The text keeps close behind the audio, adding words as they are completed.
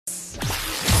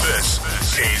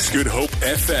This is Good Hope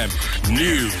FM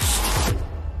News.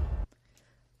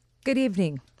 Good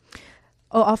evening,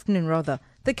 or afternoon rather.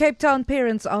 The Cape Town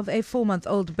parents of a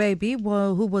 4-month-old baby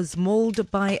who was mauled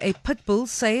by a pitbull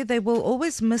say they will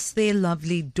always miss their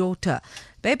lovely daughter.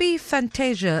 Baby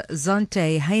Fantasia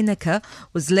Zante Heineke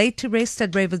was laid to rest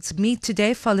at Ravensmead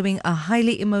today following a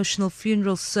highly emotional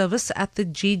funeral service at the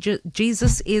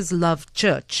Jesus is Love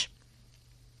Church.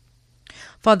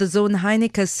 Father Zoon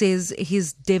Heineke says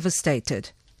he's devastated.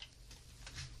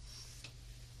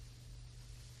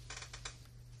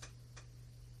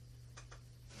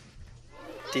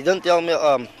 They don't tell me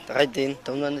right then,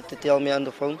 don't want to tell me on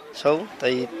the phone. So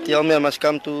they tell me I must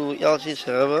come to Elsie's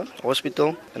River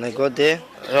Hospital, and I got there.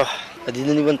 I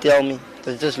didn't even tell me.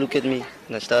 They just look at me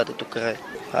and I started to cry.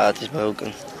 Heart is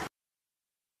broken.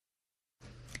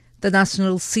 The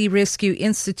National Sea Rescue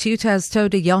Institute has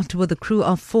towed a yacht with a crew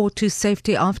of 4 to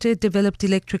safety after it developed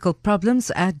electrical problems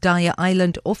at Daya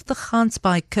Island off the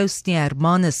Gansbaai coast near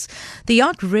Hermanus. The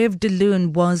yacht Rev de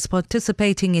Loon was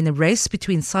participating in a race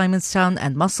between Simonstown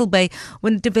and Mussel Bay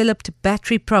when it developed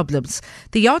battery problems.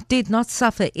 The yacht did not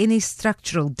suffer any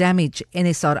structural damage.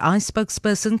 NSRI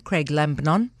spokesperson Craig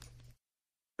Lambanon.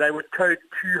 They were towed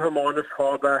to Hermanus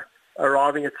Harbour,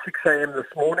 arriving at 6 a.m. this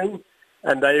morning.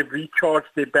 And they've recharged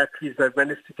their batteries. They've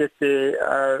managed to get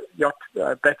their yacht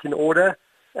back in order,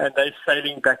 and they're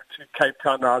sailing back to Cape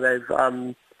Town now. They've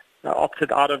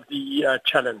opted out of the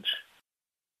challenge.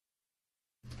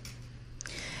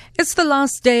 It's the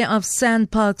last day of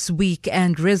Sandparks Week,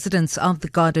 and residents of the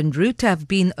Garden Route have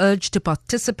been urged to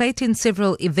participate in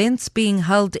several events being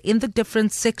held in the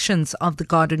different sections of the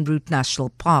Garden Route National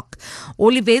Park.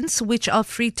 All events, which are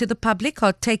free to the public,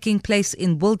 are taking place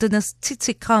in Wilderness,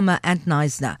 Tsitsikamma and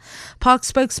Knysna. Park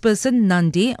spokesperson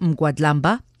Nandi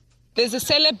Mgwadlamba. There's a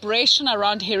celebration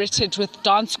around heritage with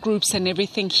dance groups and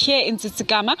everything here in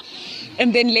Tsitsikamma.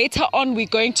 And then later on, we're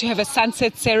going to have a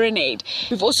sunset serenade.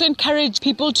 We've also encouraged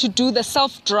people to do the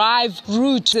self-drive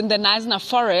route in the Knysna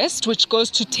forest, which goes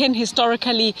to 10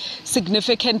 historically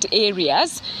significant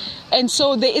areas. And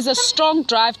so there is a strong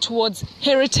drive towards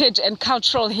heritage and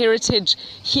cultural heritage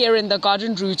here in the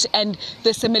Garden Route and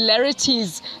the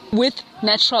similarities with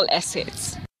natural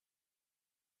assets.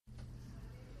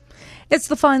 It's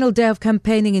the final day of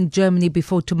campaigning in Germany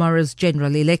before tomorrow's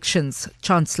general elections.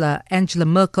 Chancellor Angela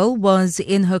Merkel was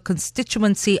in her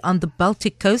constituency on the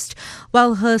Baltic coast,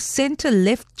 while her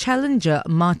centre-left challenger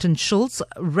Martin Schulz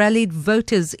rallied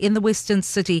voters in the western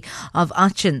city of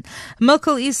Aachen.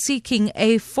 Merkel is seeking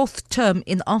a 4th term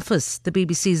in office. The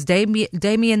BBC's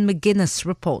Damien McGuinness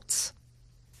reports.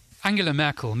 Angela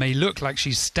Merkel may look like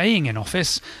she's staying in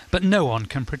office, but no one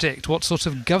can predict what sort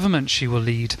of government she will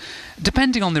lead.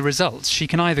 Depending on the results, she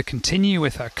can either continue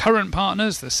with her current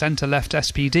partners, the centre-left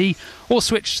SPD, or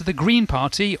switch to the Green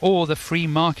Party or the Free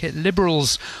Market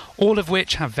Liberals, all of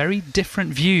which have very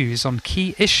different views on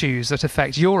key issues that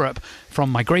affect Europe, from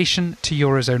migration to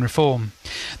Eurozone reform.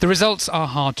 The results are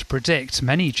hard to predict.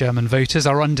 Many German voters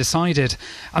are undecided,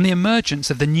 and the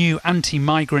emergence of the new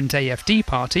anti-migrant AfD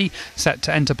party, set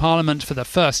to enter Parliament for the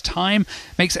first time,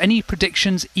 makes any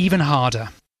predictions even harder.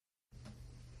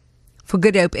 For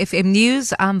Good Hope FM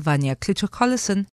News, I'm Vanya Kluter-Collison.